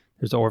 and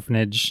there's an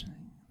orphanage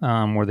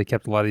where they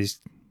kept a lot of these,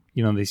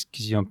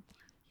 because they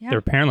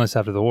were parentless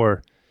after the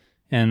war.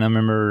 And I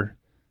remember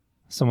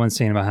someone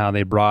saying about how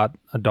they brought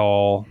a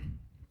doll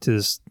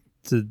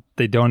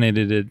they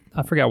donated it.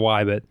 I forgot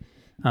why, but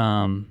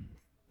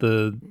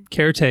the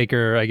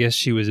caretaker, I guess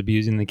she was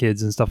abusing the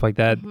kids and stuff like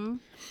that.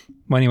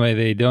 Well, anyway,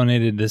 they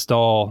donated this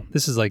doll.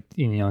 This is like,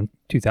 in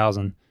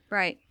 2000.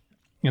 Right.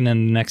 And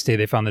then the next day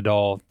they found the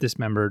doll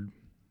dismembered,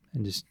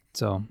 and just,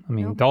 so, I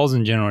mean, dolls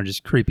in general are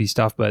just creepy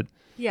stuff, but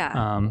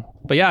yeah.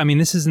 But yeah, I mean,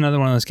 this is another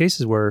one of those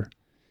cases where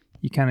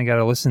you kind of got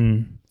to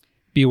listen,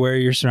 be aware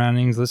of your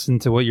surroundings, listen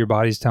to what your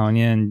body's telling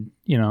you, and,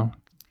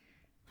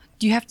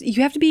 you have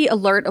to be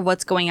alert of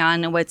what's going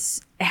on and what's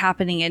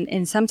happening.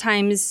 And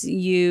sometimes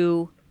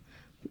you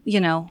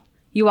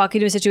walk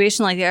into a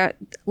situation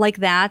like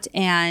that,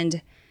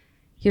 and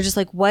you're just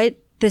like, what?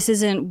 This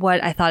isn't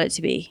what I thought it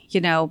to be.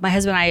 My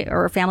husband and I,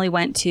 or our family,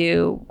 went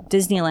to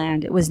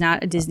Disneyland. It was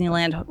not a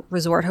Disneyland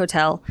resort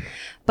hotel,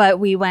 but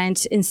we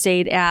went and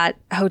stayed at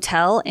a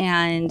hotel,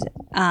 and,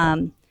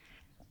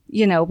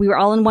 we were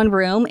all in one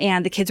room,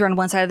 and the kids were on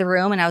one side of the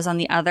room and I was on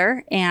the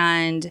other.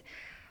 And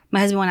my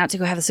husband went out to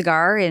go have a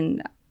cigar,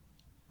 and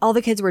all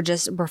the kids were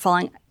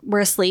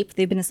asleep.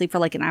 They've been asleep for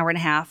like an hour and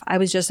a half. I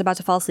was just about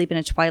to fall asleep in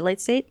a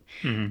twilight state.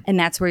 And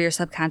that's where your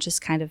subconscious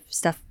kind of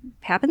stuff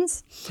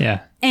happens.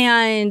 Yeah.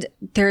 And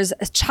there's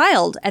a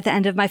child at the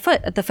end of my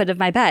foot, at the foot of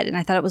my bed. And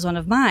I thought it was one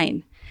of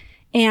mine.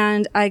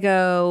 And I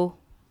go,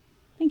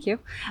 thank you.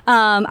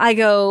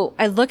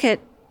 I look at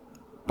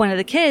one of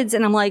the kids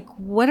and I'm like,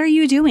 what are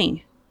you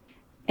doing?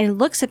 And he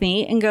looks at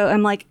me and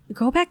I'm like,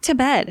 go back to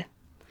bed.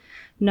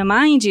 Now,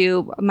 mind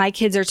you, my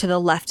kids are to the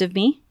left of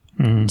me.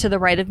 To the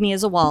right of me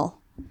is a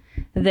wall.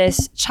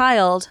 This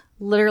child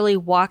literally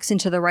walks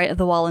into the right of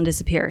the wall and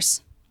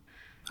disappears.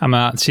 I'm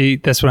out. See,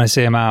 that's when I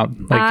say I'm out.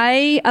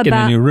 Like, get in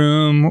a new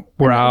room.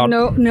 We're out.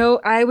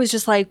 No. I was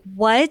just like,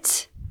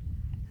 what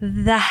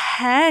the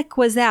heck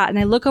was that? And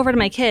I look over to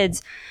my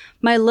kids.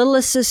 My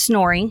littlest is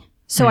snoring,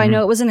 so I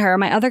know it wasn't her.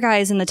 My other guy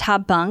is in the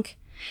top bunk,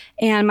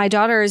 and my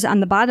daughter is on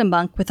the bottom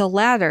bunk with a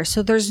ladder.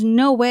 So there's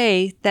no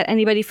way that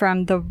anybody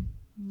from the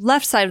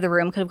left side of the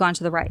room could have gone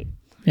to the right.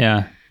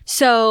 Yeah.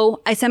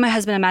 So I sent my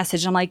husband a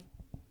message. I'm like,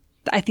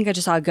 I think I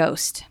just saw a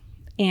ghost.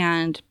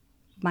 And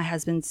my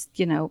husband's,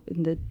 in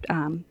the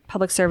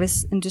public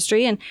service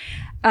industry.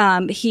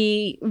 And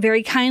he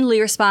very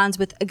kindly responds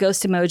with a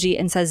ghost emoji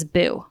and says,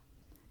 boo.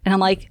 And I'm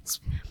like,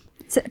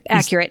 it's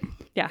accurate.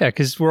 Yeah. Yeah,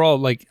 because we're all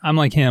like, I'm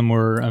like him.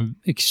 We're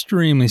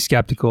extremely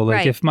skeptical.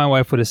 Like, if my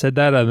wife would have said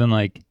that, I'd been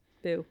like,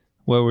 boo.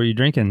 What were you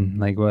drinking?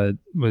 Like, what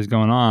was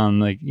going on?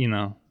 Like,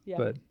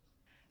 Yeah.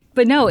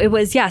 But no, it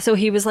was, so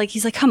he's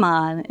like, come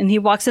on. And he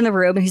walks in the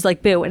room and he's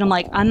like, boo. And I'm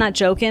like, I'm not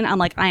joking. I'm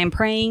like, I am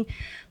praying.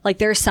 Like,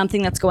 there's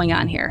something that's going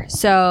on here.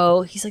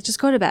 So he's like, just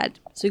go to bed.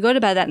 So we go to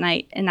bed that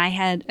night, and I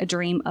had a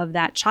dream of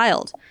that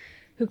child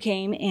who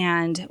came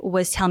and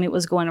was telling me what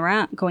was going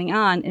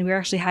on. And we were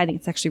actually hiding.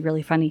 It's actually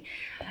really funny.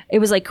 It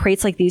was like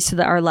crates like these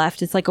to our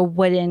left. It's like a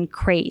wooden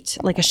crate,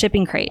 like a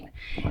shipping crate.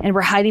 And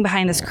we're hiding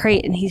behind this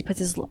crate, and he puts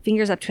his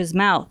fingers up to his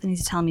mouth, and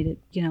he's telling me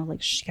to,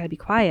 like, shh, you gotta be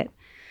quiet.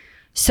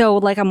 So,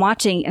 like, I'm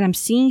watching and I'm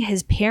seeing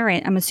his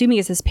parent. I'm assuming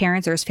it's his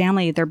parents or his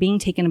family. They're being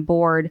taken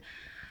aboard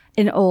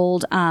an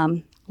old,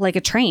 like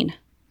a train,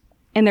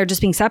 and they're just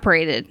being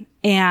separated.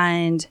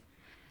 And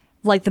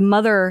like the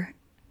mother,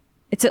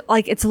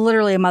 it's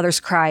literally a mother's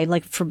cry,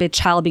 like for a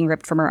child being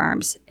ripped from her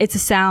arms. It's a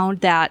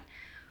sound that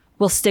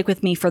will stick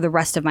with me for the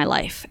rest of my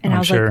life. And I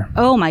was like,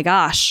 oh my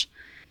gosh.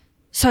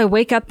 So I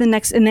wake up and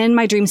then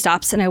my dream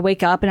stops and I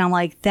wake up and I'm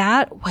like,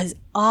 that was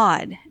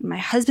odd. My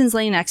husband's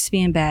laying next to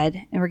me in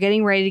bed and we're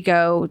getting ready to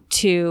go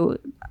to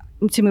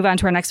move on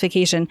to our next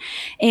vacation.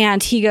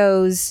 And he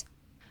goes,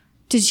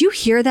 did you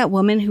hear that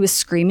woman who was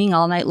screaming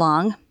all night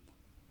long?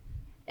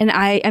 And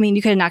I mean,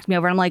 you could have knocked me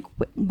over. I'm like,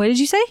 what did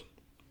you say?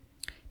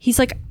 He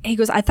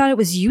goes, I thought it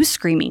was you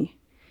screaming.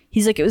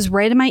 He's like, it was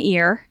right in my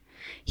ear.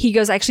 He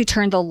goes, I actually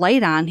turned the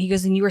light on. He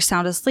goes, and you were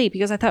sound asleep. He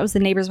goes, I thought it was the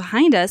neighbors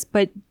behind us,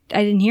 but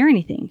I didn't hear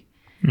anything.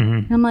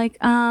 And I'm like,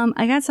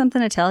 I got something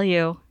to tell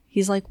you.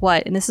 He's like,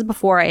 what? And this is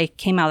before I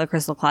came out of the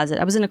crystal closet.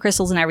 I was into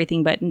crystals and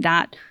everything, but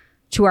not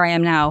to where I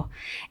am now.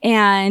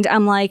 And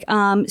I'm like,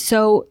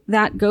 so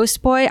that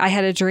ghost boy, I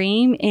had a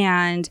dream,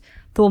 and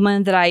the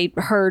woman that I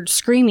heard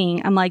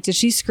screaming, I'm like, did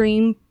she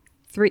scream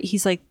three?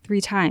 He's like, 3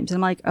 times. And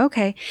I'm like,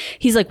 okay.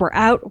 He's like, we're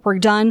out. We're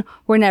done.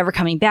 We're never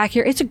coming back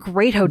here. It's a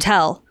great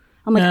hotel.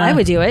 I'm like, I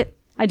would do it.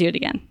 I'd do it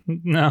again.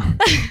 No.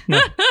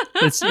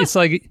 It's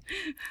like,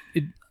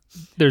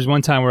 there's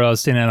one time where I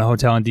was staying at a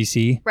hotel in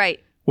DC.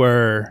 Right.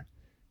 Where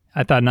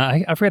I thought,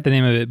 I forgot the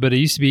name of it, but it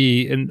used to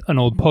be an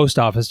old post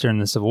office during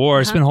the Civil War.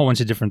 It's been a whole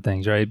bunch of different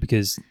things, right?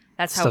 Because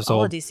that's how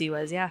all of DC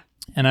was, yeah.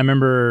 And I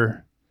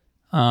remember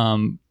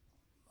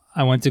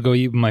I went to go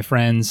eat with my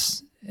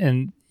friends,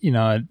 and,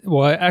 I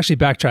actually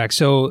backtrack.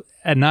 So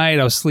at night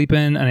I was sleeping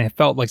and I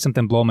felt like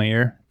something blow my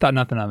ear. Thought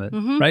nothing of it,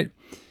 right?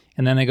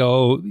 And then I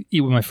go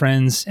eat with my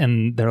friends,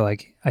 and they're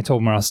like, I told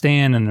them where I was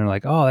staying, and they're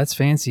like, oh, that's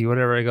fancy,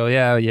 whatever. I go,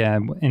 yeah.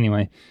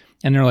 Anyway.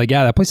 And they're like,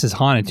 yeah, that place is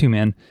haunted too,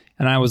 man.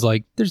 And I was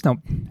like, there's no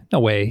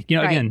way.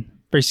 Right. Again,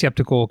 very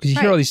skeptical because you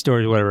hear all these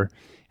stories, whatever.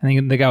 And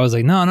then the guy was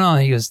like, no.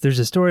 He goes, there's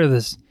a story of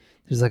this.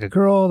 There's like a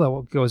girl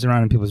that goes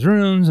around in people's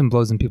rooms and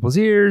blows in people's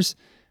ears.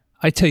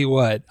 I tell you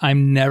what,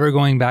 I'm never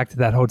going back to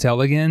that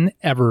hotel again,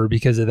 ever,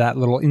 because of that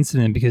little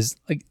incident. Because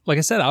like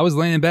I said, I was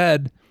laying in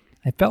bed.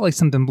 I felt like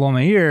something blow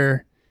my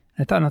ear.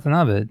 I thought nothing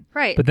of it.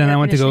 Right. But then I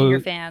went to go. Your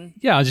fan.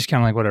 Yeah, I was just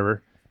kind of like,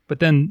 whatever. But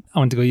then I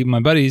went to go eat with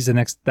my buddies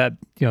that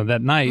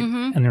night,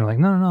 and they're like,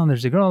 no,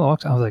 there's a girl that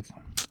walks. I was like,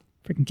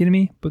 freaking kidding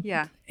me? But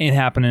ain't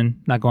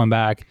happening. Not going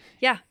back.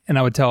 Yeah. And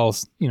I would tell,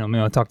 maybe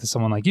I'd talk to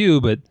someone like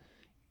you, but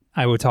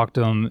I would talk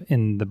to them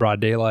in the broad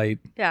daylight.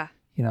 Yeah.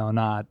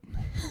 Not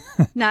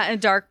not in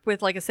dark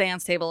with like a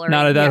seance table or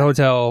not at that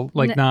hotel,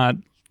 like not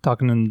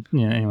talking to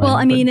anyway. Well,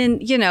 I mean,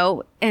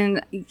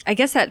 and I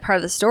guess that part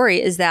of the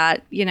story is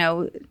that,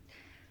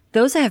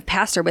 those that have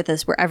passed are with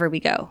us wherever we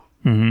go.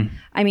 Mm-hmm.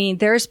 I mean,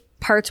 there's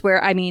parts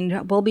where,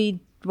 we'll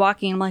be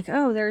walking. I'm like,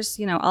 oh, there's,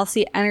 I'll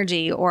see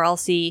energy, or I'll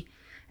see,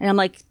 and I'm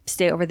like,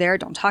 stay over there.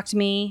 Don't talk to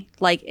me.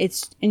 Like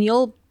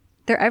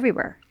they're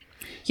everywhere,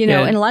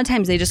 and a lot of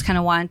times they just kind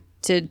of want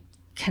to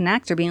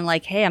connect, or being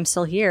like, hey, I'm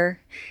still here.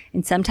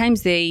 And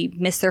sometimes they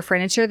miss their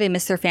furniture, they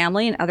miss their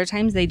family, and other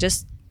times they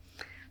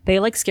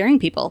like scaring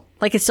people.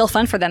 Like, it's still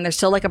fun for them. They're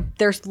still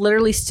they're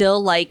literally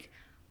still like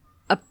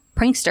a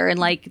prankster, and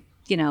like,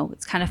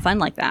 it's kind of fun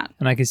like that.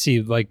 And I could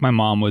see, like, my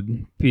mom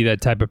would be that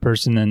type of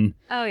person. And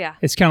oh yeah,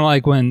 it's kind of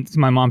like when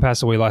my mom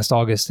passed away last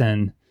August,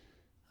 and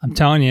I'm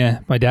telling you,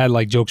 my dad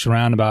like jokes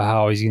around about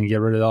how he's gonna get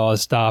rid of all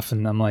his stuff,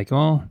 and I'm like,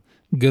 well,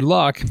 good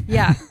luck.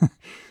 Yeah.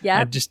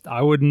 Yeah.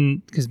 I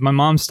wouldn't, because my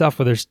mom's stuff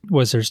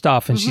was her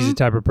stuff, and she's the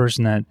type of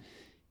person that,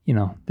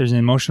 there's an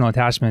emotional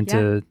attachment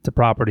to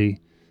property.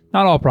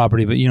 Not all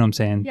property, but you know what I'm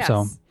saying. Yes.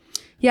 So.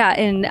 Yeah,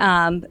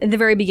 and in the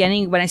very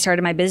beginning, when I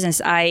started my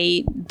business,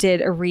 I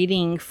did a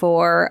reading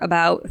for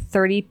about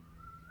 30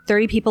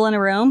 people in a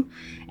room,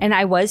 and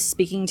I was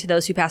speaking to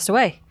those who passed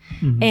away.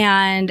 Mm-hmm.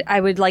 And I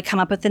would like come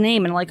up with the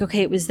name and like,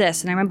 okay, it was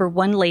this. And I remember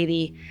one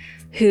lady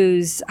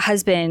whose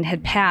husband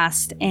had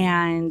passed,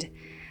 and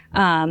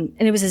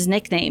it was his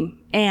nickname.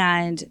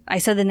 And I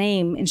said the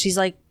name, and she's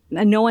like,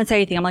 no one said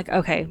anything. I'm like,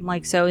 okay. I'm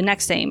like, so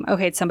next name.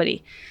 Okay, it's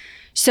somebody.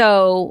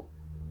 So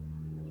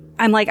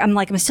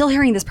I'm still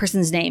hearing this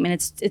person's name, and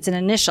it's an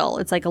initial.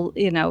 It's like a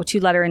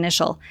 2-letter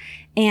initial.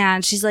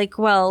 And she's like,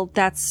 well,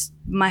 that's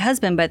my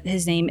husband, but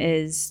his name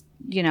is,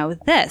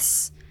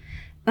 this.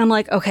 And I'm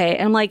like, okay.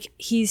 And I'm like,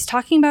 he's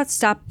talking about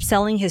stop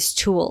selling his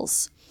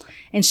tools.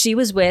 And she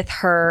was with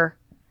her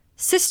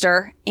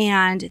sister,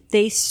 and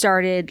they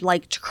started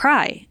like to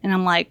cry. And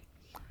I'm like,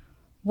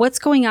 what's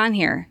going on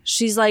here?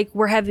 She's like,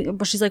 we're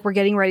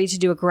getting ready to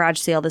do a garage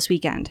sale this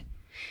weekend.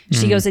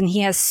 She goes, and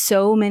he has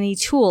so many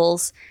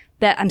tools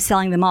that I'm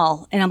selling them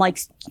all. And I'm like,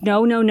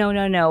 no.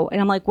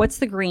 And I'm like, what's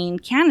the green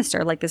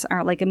canister? Like this,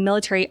 like a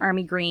military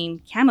army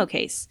green camo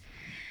case.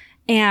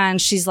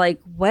 And she's like,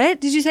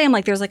 what did you say? I'm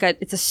like,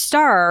 it's a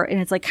star,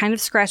 and it's like kind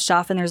of scratched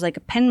off, and there's like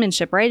a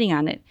penmanship writing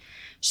on it.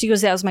 She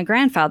goes, that was my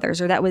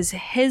grandfather's, or that was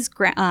his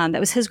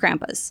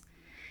grandpa's.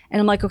 And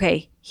I'm like,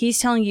 okay, he's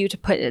telling you to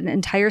put an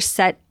entire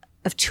set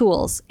of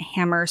tools, a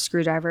hammer,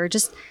 screwdriver,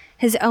 just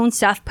his own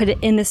stuff, put it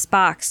in this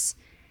box,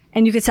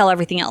 and you could sell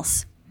everything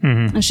else.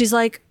 Mm-hmm. And she's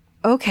like,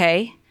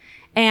 okay.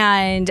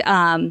 And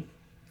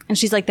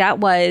she's like, that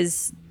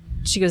was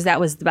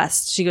the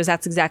best. She goes,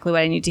 that's exactly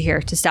what I need to hear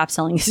to stop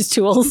selling his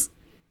tools.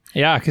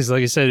 Yeah, because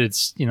like I said,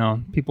 it's,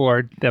 people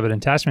they have an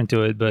attachment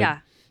to it, but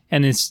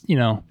and it's,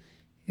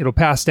 it'll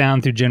pass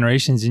down through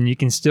generations, and you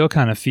can still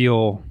kind of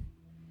feel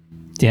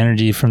the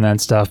energy from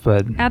that stuff.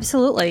 But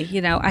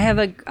absolutely, I have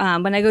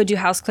when I go do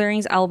house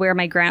clearings, I'll wear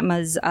my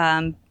grandma's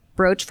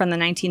brooch from the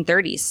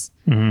 1930s,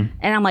 and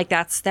I'm like,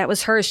 that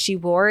was hers. She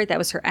wore it. That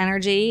was her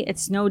energy.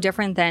 It's no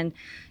different than,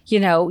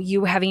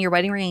 you having your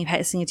wedding ring and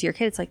passing it to your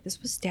kid. It's like,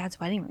 this was Dad's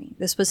wedding ring.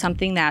 This was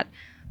something that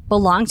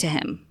belonged to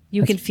him.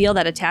 You can feel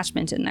that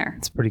attachment in there.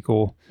 It's pretty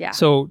cool. Yeah.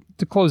 So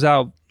to close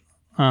out,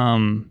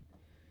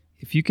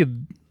 if you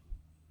could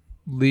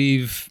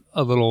leave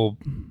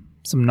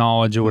some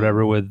knowledge or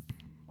whatever with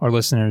our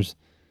listeners,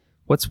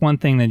 what's one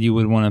thing that you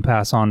would want to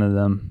pass on to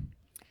them?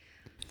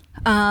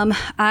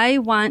 I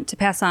want to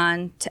pass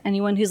on to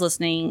anyone who's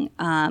listening,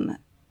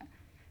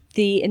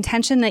 the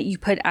intention that you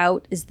put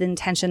out is the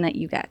intention that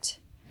you get.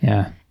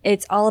 Yeah.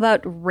 It's all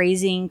about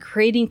creating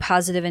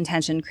positive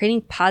intention,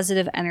 creating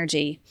positive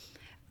energy.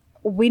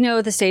 We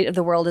know the state of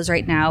the world is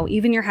right now,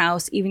 even your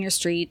house, even your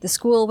street, the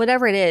school,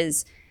 whatever it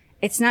is,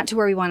 it's not to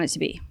where we want it to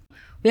be.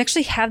 We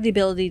actually have the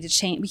ability to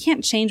change. We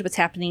can't change what's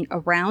happening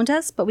around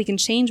us, but we can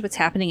change what's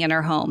happening in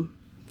our home.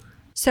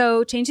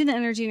 So changing the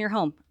energy in your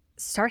home,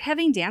 start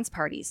having dance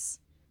parties.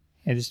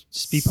 Yeah,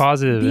 just be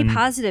positive. Be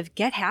positive,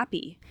 get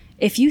happy.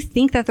 If you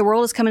think that the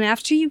world is coming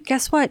after you,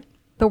 guess what?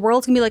 The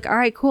world's gonna be like, all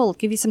right, cool, I'll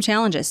give you some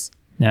challenges.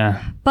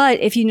 Yeah. But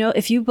if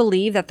you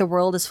believe that the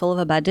world is full of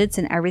abundance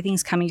and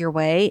everything's coming your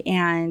way,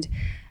 and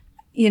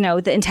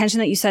the intention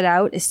that you set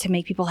out is to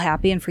make people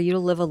happy and for you to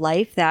live a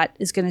life that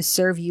is going to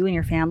serve you and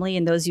your family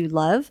and those you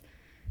love,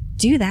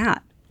 do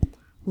that.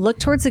 Look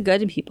towards the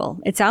good in people.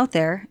 It's out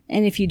there.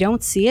 And if you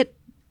don't see it,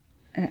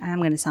 I'm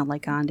going to sound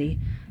like Gandhi,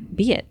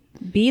 be it.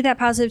 Be that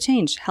positive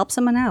change. Help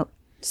someone out.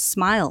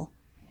 Smile.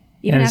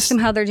 Even ask them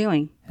how they're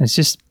doing. It's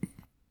just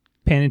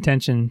paying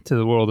attention to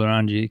the world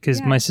around you.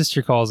 Because my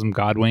sister calls them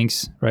God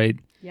winks, right?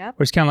 Yep.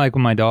 Or it's kind of like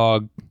with my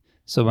dog.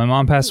 So my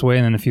mom passed away,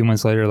 and then a few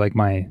months later, like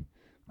my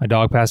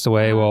dog passed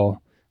away.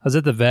 Well, I was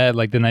at the vet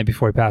like the night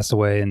before he passed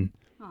away, and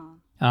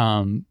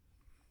we're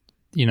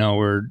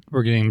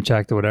getting him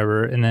checked or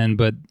whatever. And then,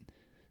 but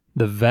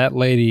the vet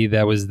lady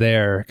that was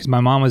there, because my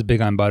mom was big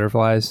on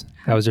butterflies,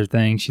 that was her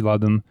thing. She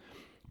loved them.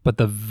 But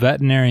the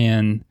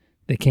veterinarian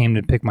that came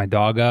to pick my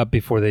dog up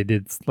before they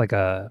did like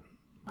a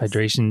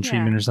hydration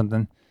treatment or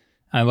something,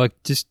 I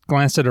just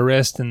glanced at her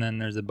wrist, and then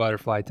there's a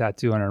butterfly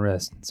tattoo on her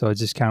wrist. So it's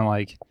just kind of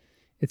like,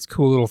 it's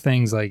cool little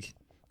things like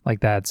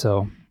that.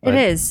 So. It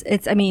is.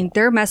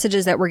 There are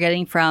messages that we're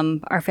getting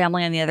from our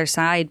family on the other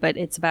side, but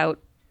it's about,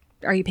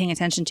 are you paying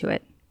attention to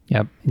it?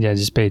 Yep. Yeah,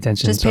 just pay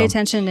attention. Just pay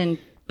attention and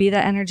be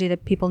that energy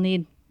that people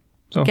need.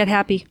 So, get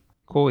happy.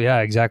 Cool. Yeah,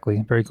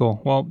 exactly. Very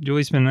cool. Well,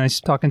 Julie, it's been nice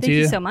talking to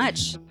you. Thank you so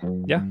much.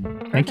 Yeah.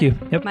 Thank you.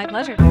 Yep. My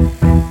pleasure.